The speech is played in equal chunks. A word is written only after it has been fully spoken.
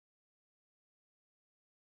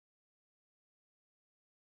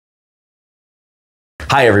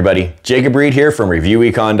Hi everybody, Jacob Reed here from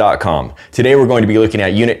ReviewEcon.com. Today we're going to be looking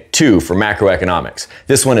at Unit 2 for Macroeconomics.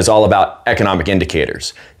 This one is all about economic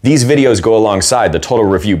indicators. These videos go alongside the Total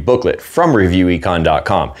Review Booklet from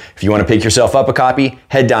ReviewEcon.com. If you want to pick yourself up a copy,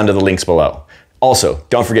 head down to the links below. Also,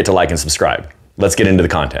 don't forget to like and subscribe. Let's get into the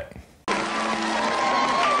content.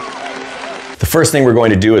 The first thing we're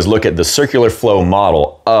going to do is look at the circular flow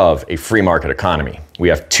model of a free market economy. We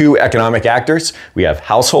have two economic actors. We have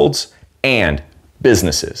households and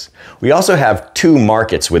businesses. We also have two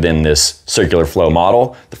markets within this circular flow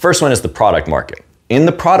model. The first one is the product market. In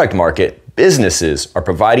the product market, businesses are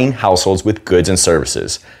providing households with goods and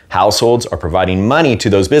services. Households are providing money to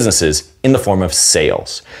those businesses in the form of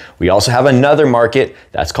sales. We also have another market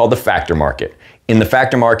that's called the factor market. In the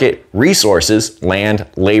factor market, resources, land,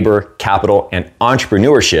 labor, capital, and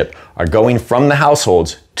entrepreneurship are going from the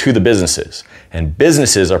households to the businesses. And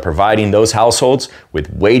businesses are providing those households with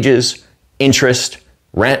wages, interest,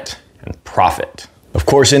 rent, and profit. Of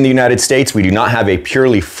course, in the United States, we do not have a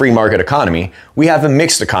purely free market economy. We have a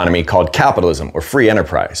mixed economy called capitalism or free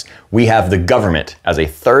enterprise. We have the government as a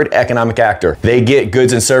third economic actor. They get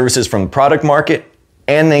goods and services from the product market,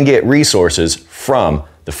 and they get resources from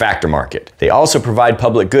the factor market. They also provide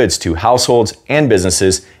public goods to households and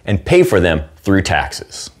businesses and pay for them through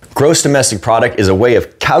taxes. Gross domestic product is a way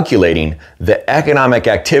of calculating the economic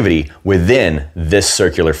activity within this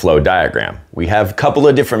circular flow diagram. We have a couple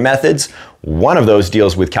of different methods. One of those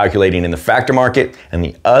deals with calculating in the factor market, and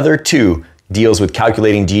the other two deals with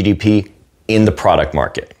calculating GDP in the product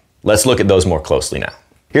market. Let's look at those more closely now.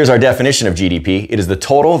 Here's our definition of GDP. It is the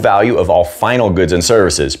total value of all final goods and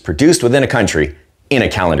services produced within a country in a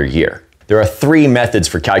calendar year. There are three methods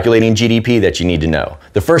for calculating GDP that you need to know.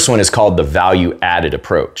 The first one is called the value-added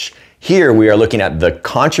approach. Here we are looking at the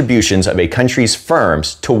contributions of a country's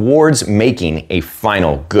firms towards making a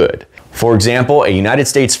final good. For example, a United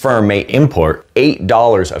States firm may import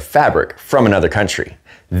 $8 of fabric from another country.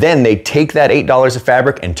 Then they take that $8 of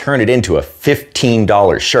fabric and turn it into a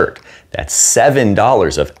 $15 shirt. That's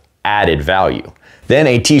 $7 of added value. Then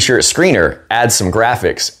a t-shirt screener adds some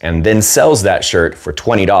graphics and then sells that shirt for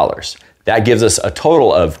 $20. That gives us a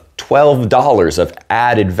total of $12 of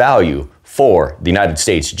added value for the United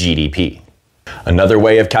States GDP. Another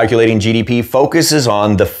way of calculating GDP focuses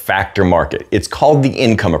on the factor market. It's called the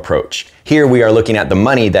income approach. Here we are looking at the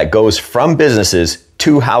money that goes from businesses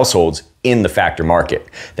to households in the factor market.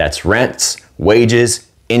 That's rents, wages,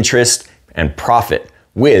 interest, and profit,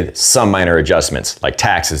 with some minor adjustments like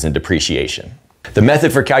taxes and depreciation. The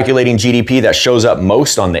method for calculating GDP that shows up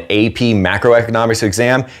most on the AP Macroeconomics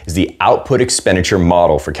exam is the output expenditure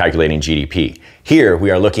model for calculating GDP. Here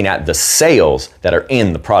we are looking at the sales that are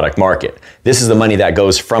in the product market. This is the money that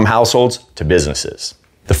goes from households to businesses.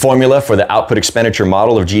 The formula for the output expenditure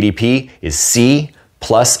model of GDP is C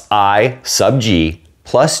plus I sub G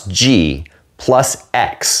plus G plus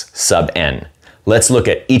X sub N. Let's look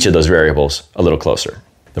at each of those variables a little closer.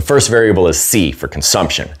 The first variable is C for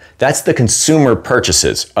consumption. That's the consumer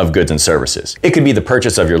purchases of goods and services. It could be the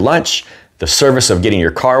purchase of your lunch, the service of getting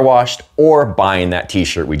your car washed, or buying that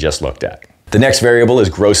t-shirt we just looked at. The next variable is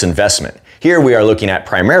gross investment. Here we are looking at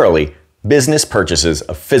primarily business purchases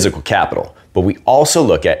of physical capital, but we also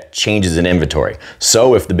look at changes in inventory.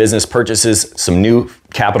 So if the business purchases some new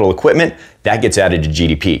capital equipment, that gets added to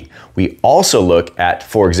GDP. We also look at,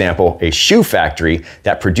 for example, a shoe factory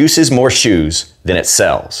that produces more shoes than it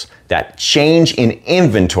sells. That change in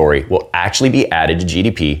inventory will actually be added to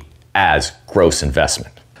GDP as gross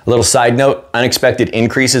investment. A little side note, unexpected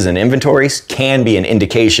increases in inventories can be an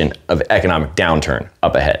indication of economic downturn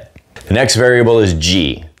up ahead. The next variable is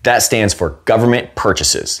G. That stands for government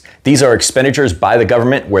purchases. These are expenditures by the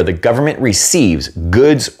government where the government receives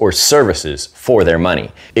goods or services for their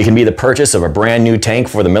money. It can be the purchase of a brand new tank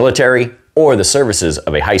for the military or the services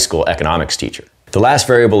of a high school economics teacher. The last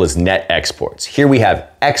variable is net exports. Here we have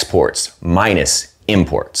exports minus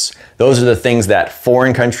imports. Those are the things that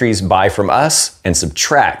foreign countries buy from us and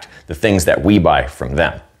subtract the things that we buy from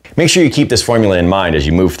them. Make sure you keep this formula in mind as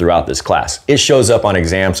you move throughout this class. It shows up on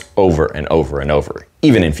exams over and over and over,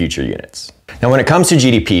 even in future units. Now, when it comes to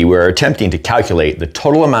GDP, we're attempting to calculate the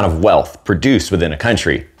total amount of wealth produced within a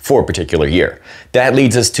country for a particular year. That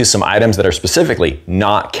leads us to some items that are specifically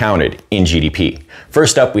not counted in GDP.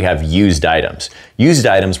 First up, we have used items. Used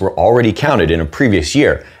items were already counted in a previous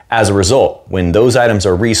year. As a result, when those items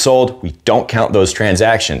are resold, we don't count those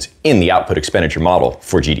transactions in the output expenditure model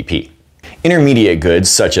for GDP. Intermediate goods,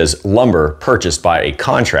 such as lumber purchased by a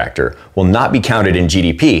contractor, will not be counted in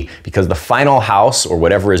GDP because the final house or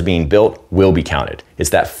whatever is being built will be counted. It's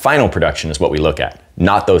that final production is what we look at,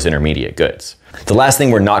 not those intermediate goods. The last thing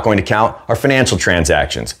we're not going to count are financial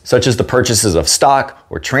transactions, such as the purchases of stock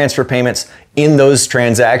or transfer payments. In those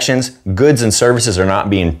transactions, goods and services are not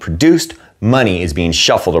being produced, money is being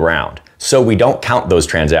shuffled around. So we don't count those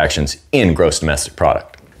transactions in gross domestic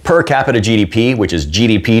product. Per capita GDP, which is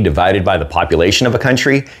GDP divided by the population of a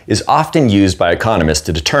country, is often used by economists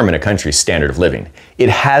to determine a country's standard of living. It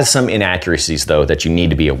has some inaccuracies, though, that you need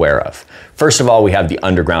to be aware of. First of all, we have the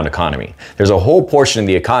underground economy. There's a whole portion of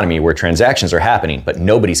the economy where transactions are happening, but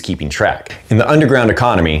nobody's keeping track. In the underground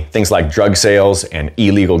economy, things like drug sales and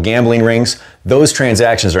illegal gambling rings, those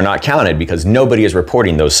transactions are not counted because nobody is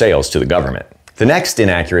reporting those sales to the government. The next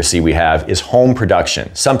inaccuracy we have is home production,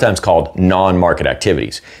 sometimes called non-market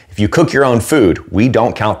activities. If you cook your own food, we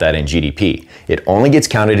don't count that in GDP. It only gets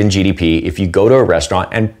counted in GDP if you go to a restaurant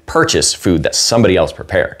and purchase food that somebody else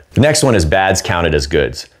prepared. The next one is bads counted as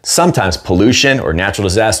goods. Sometimes pollution or natural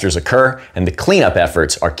disasters occur, and the cleanup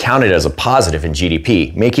efforts are counted as a positive in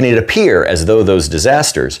GDP, making it appear as though those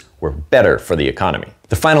disasters were better for the economy.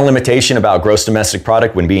 The final limitation about gross domestic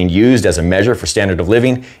product when being used as a measure for standard of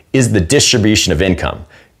living is the distribution of income.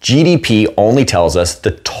 GDP only tells us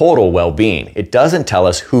the total well-being. It doesn't tell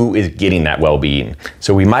us who is getting that well-being.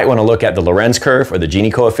 So we might want to look at the Lorenz curve or the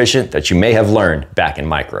Gini coefficient that you may have learned back in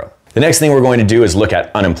micro. The next thing we're going to do is look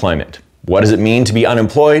at unemployment. What does it mean to be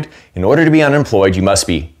unemployed? In order to be unemployed, you must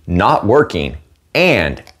be not working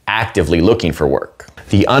and actively looking for work.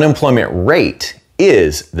 The unemployment rate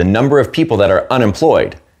is the number of people that are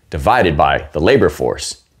unemployed divided by the labor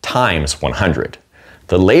force times 100.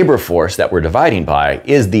 The labor force that we're dividing by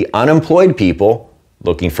is the unemployed people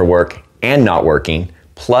looking for work and not working,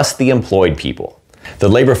 plus the employed people. The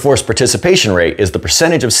labor force participation rate is the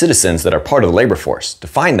percentage of citizens that are part of the labor force. To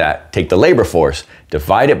find that, take the labor force,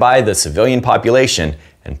 divide it by the civilian population,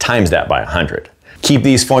 and times that by 100. Keep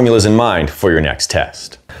these formulas in mind for your next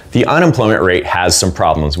test. The unemployment rate has some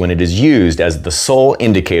problems when it is used as the sole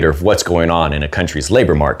indicator of what's going on in a country's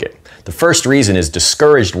labor market. The first reason is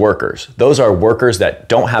discouraged workers. Those are workers that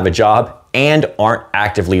don't have a job and aren't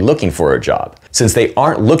actively looking for a job. Since they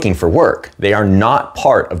aren't looking for work, they are not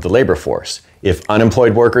part of the labor force. If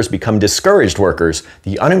unemployed workers become discouraged workers,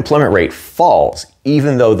 the unemployment rate falls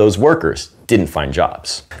even though those workers didn't find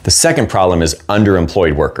jobs. The second problem is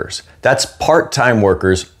underemployed workers. That's part-time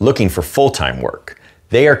workers looking for full-time work.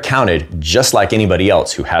 They are counted just like anybody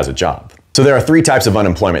else who has a job. So there are three types of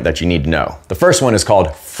unemployment that you need to know. The first one is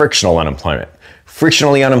called frictional unemployment.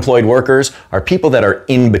 Frictionally unemployed workers are people that are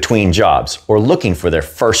in between jobs or looking for their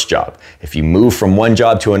first job. If you move from one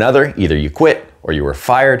job to another, either you quit or you were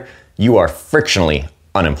fired, you are frictionally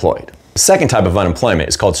unemployed. The second type of unemployment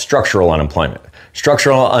is called structural unemployment.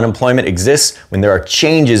 Structural unemployment exists when there are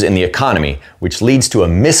changes in the economy, which leads to a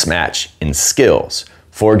mismatch in skills.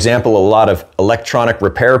 For example, a lot of electronic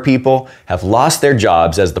repair people have lost their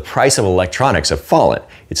jobs as the price of electronics have fallen.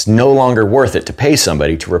 It's no longer worth it to pay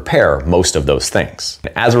somebody to repair most of those things.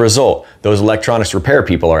 As a result, those electronics repair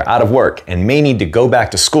people are out of work and may need to go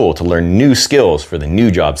back to school to learn new skills for the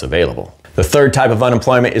new jobs available. The third type of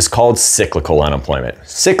unemployment is called cyclical unemployment.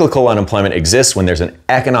 Cyclical unemployment exists when there's an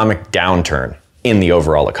economic downturn in the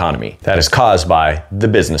overall economy that is caused by the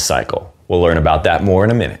business cycle. We'll learn about that more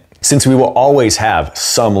in a minute. Since we will always have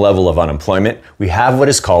some level of unemployment, we have what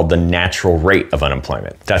is called the natural rate of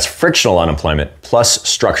unemployment. That's frictional unemployment plus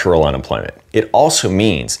structural unemployment. It also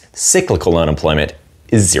means cyclical unemployment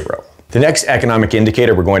is zero. The next economic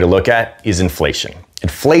indicator we're going to look at is inflation.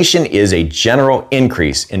 Inflation is a general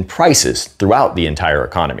increase in prices throughout the entire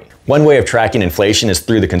economy. One way of tracking inflation is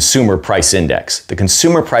through the Consumer Price Index. The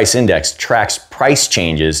Consumer Price Index tracks price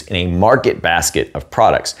changes in a market basket of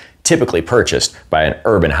products typically purchased by an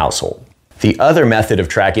urban household. The other method of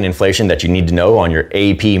tracking inflation that you need to know on your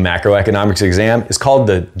AP Macroeconomics exam is called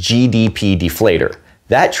the GDP Deflator.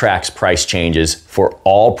 That tracks price changes for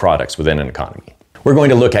all products within an economy. We're going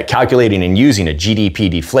to look at calculating and using a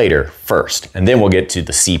GDP deflator first, and then we'll get to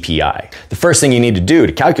the CPI. The first thing you need to do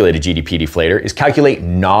to calculate a GDP deflator is calculate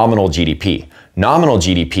nominal GDP. Nominal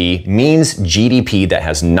GDP means GDP that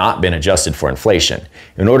has not been adjusted for inflation.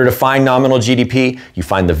 In order to find nominal GDP, you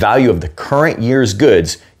find the value of the current year's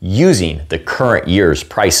goods using the current year's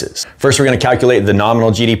prices. First, we're going to calculate the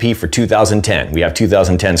nominal GDP for 2010. We have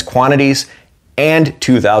 2010's quantities and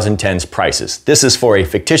 2010's prices. This is for a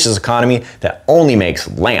fictitious economy that only makes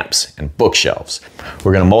lamps and bookshelves.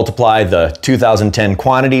 We're going to multiply the 2010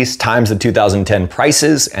 quantities times the 2010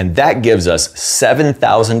 prices, and that gives us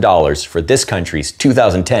 $7,000 for this country's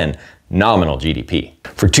 2010 nominal GDP.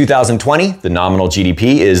 For 2020, the nominal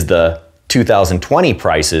GDP is the 2020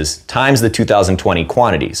 prices times the 2020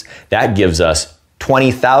 quantities. That gives us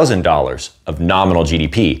 $20,000 of nominal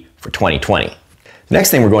GDP for 2020. The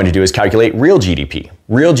next thing we're going to do is calculate real GDP.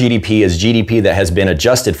 Real GDP is GDP that has been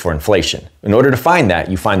adjusted for inflation. In order to find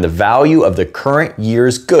that, you find the value of the current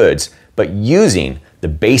year's goods, but using the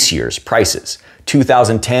base year's prices.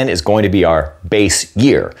 2010 is going to be our base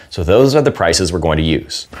year, so those are the prices we're going to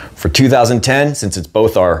use. For 2010, since it's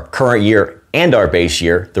both our current year and our base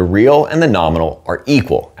year, the real and the nominal are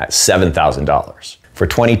equal at $7,000. For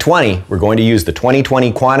 2020, we're going to use the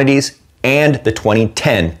 2020 quantities and the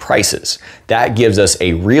 2010 prices. That gives us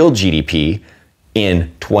a real GDP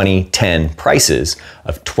in 2010 prices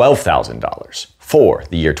of $12,000 for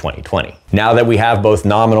the year 2020. Now that we have both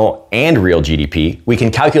nominal and real GDP, we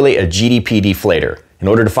can calculate a GDP deflator. In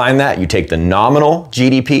order to find that, you take the nominal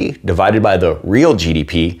GDP divided by the real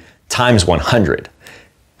GDP times 100.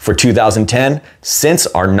 For 2010, since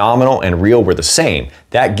our nominal and real were the same,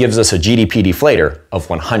 that gives us a GDP deflator of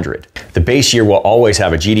 100. The base year will always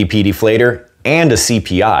have a GDP deflator and a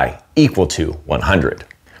CPI equal to 100.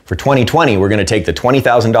 For 2020, we're going to take the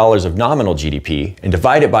 $20,000 of nominal GDP and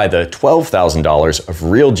divide it by the $12,000 of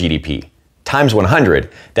real GDP times 100.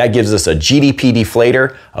 That gives us a GDP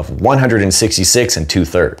deflator of 166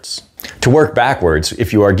 2/3. To work backwards,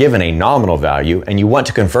 if you are given a nominal value and you want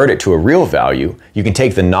to convert it to a real value, you can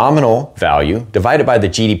take the nominal value divided by the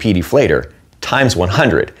GDP deflator times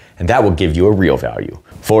 100, and that will give you a real value.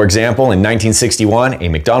 For example, in 1961, a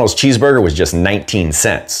McDonald's cheeseburger was just 19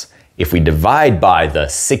 cents. If we divide by the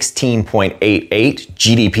 16.88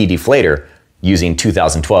 GDP deflator using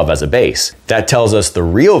 2012 as a base, that tells us the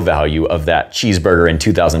real value of that cheeseburger in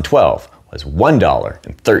 2012 was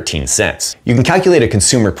 $1.13. You can calculate a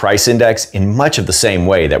consumer price index in much of the same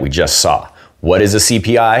way that we just saw. What is a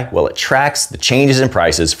CPI? Well, it tracks the changes in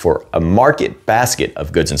prices for a market basket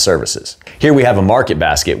of goods and services. Here we have a market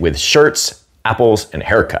basket with shirts, apples, and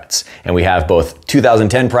haircuts. And we have both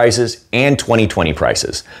 2010 prices and 2020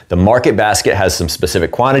 prices. The market basket has some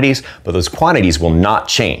specific quantities, but those quantities will not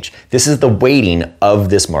change. This is the weighting of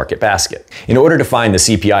this market basket. In order to find the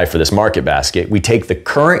CPI for this market basket, we take the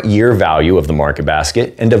current year value of the market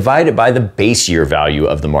basket and divide it by the base year value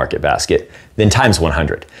of the market basket, then times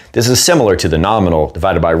 100. This is similar to the nominal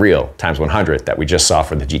divided by real times 100 that we just saw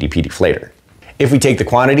for the GDP deflator. If we take the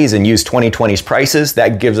quantities and use 2020's prices,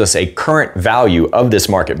 that gives us a current value of this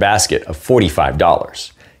market basket of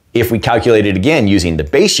 $45. If we calculate it again using the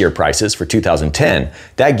base year prices for 2010,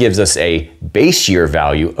 that gives us a base year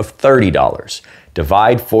value of $30.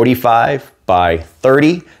 Divide 45 by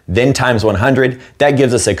 30, then times 100, that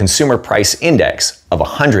gives us a consumer price index of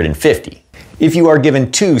 150. If you are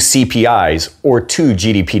given two CPIs or two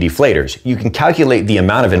GDP deflators, you can calculate the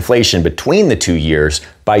amount of inflation between the 2 years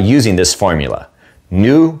by using this formula.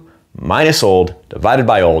 New minus old divided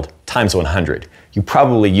by old times 100. You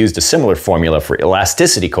probably used a similar formula for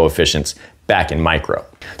elasticity coefficients back in micro.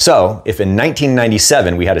 So if in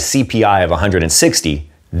 1997 we had a CPI of 160,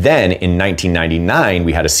 then in 1999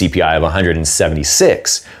 we had a CPI of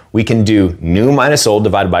 176, we can do new minus old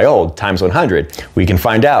divided by old times 100. We can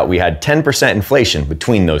find out we had 10% inflation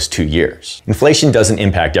between those 2 years. Inflation doesn't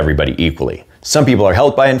impact everybody equally. Some people are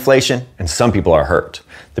helped by inflation and some people are hurt.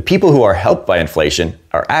 The people who are helped by inflation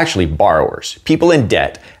are actually borrowers. People in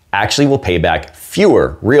debt actually will pay back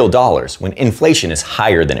fewer real dollars when inflation is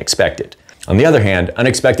higher than expected. On the other hand,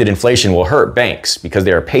 unexpected inflation will hurt banks because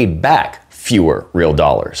they are paid back fewer real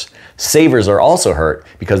dollars. Savers are also hurt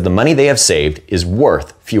because the money they have saved is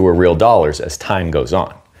worth fewer real dollars as time goes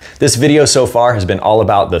on. This video so far has been all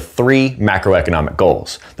about the 3 macroeconomic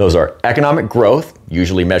goals. Those are economic growth,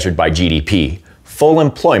 usually measured by GDP, full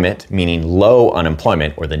employment, meaning low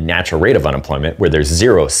unemployment or the natural rate of unemployment, where there's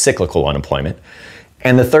zero cyclical unemployment,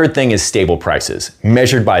 and the third thing is stable prices,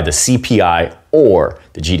 measured by the CPI or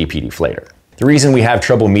the GDP deflator. The reason we have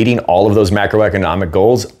trouble meeting all of those macroeconomic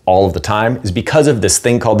goals all of the time is because of this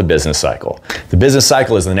thing called the business cycle. The business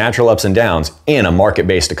cycle is the natural ups and downs in a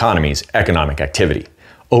market-based economy's economic activity.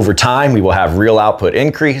 Over time, we will have real output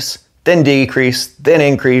increase, then decrease, then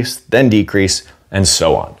increase, then decrease, and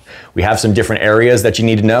so on. We have some different areas that you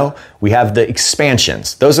need to know. We have the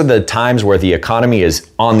expansions. Those are the times where the economy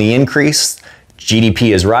is on the increase,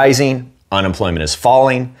 GDP is rising, unemployment is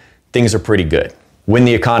falling, things are pretty good. When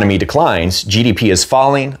the economy declines, GDP is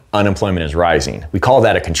falling, unemployment is rising. We call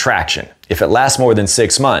that a contraction. If it lasts more than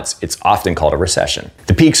 6 months, it's often called a recession.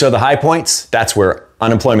 The peaks are the high points. That's where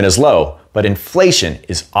unemployment is low, but inflation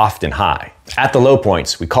is often high. At the low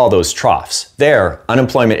points, we call those troughs. There,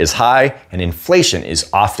 unemployment is high and inflation is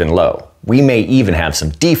often low. We may even have some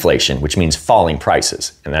deflation, which means falling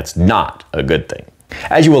prices, and that's not a good thing.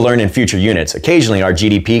 As you will learn in future units, occasionally our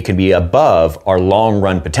GDP can be above our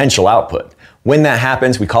long-run potential output. When that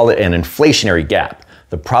happens, we call it an inflationary gap.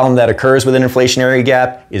 The problem that occurs with an inflationary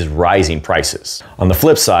gap is rising prices. On the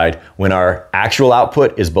flip side, when our actual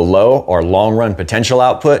output is below our long-run potential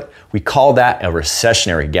output, we call that a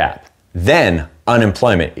recessionary gap. Then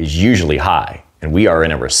unemployment is usually high, and we are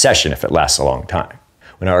in a recession if it lasts a long time.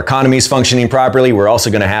 When our economy is functioning properly, we're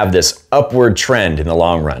also going to have this upward trend in the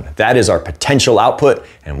long run. That is our potential output,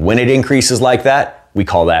 and when it increases like that, we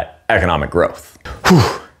call that economic growth.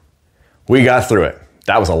 Whew. We got through it.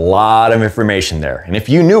 That was a lot of information there, and if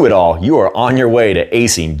you knew it all, you are on your way to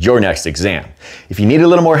acing your next exam. If you need a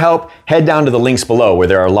little more help, head down to the links below where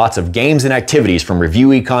there are lots of games and activities from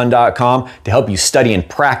reviewecon.com to help you study and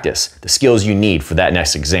practice the skills you need for that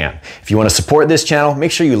next exam. If you want to support this channel,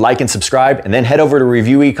 make sure you like and subscribe, and then head over to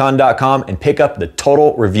reviewecon.com and pick up the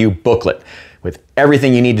Total Review Booklet with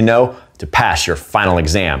everything you need to know to pass your final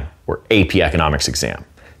exam or AP Economics exam.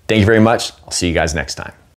 Thank you very much. I'll see you guys next time.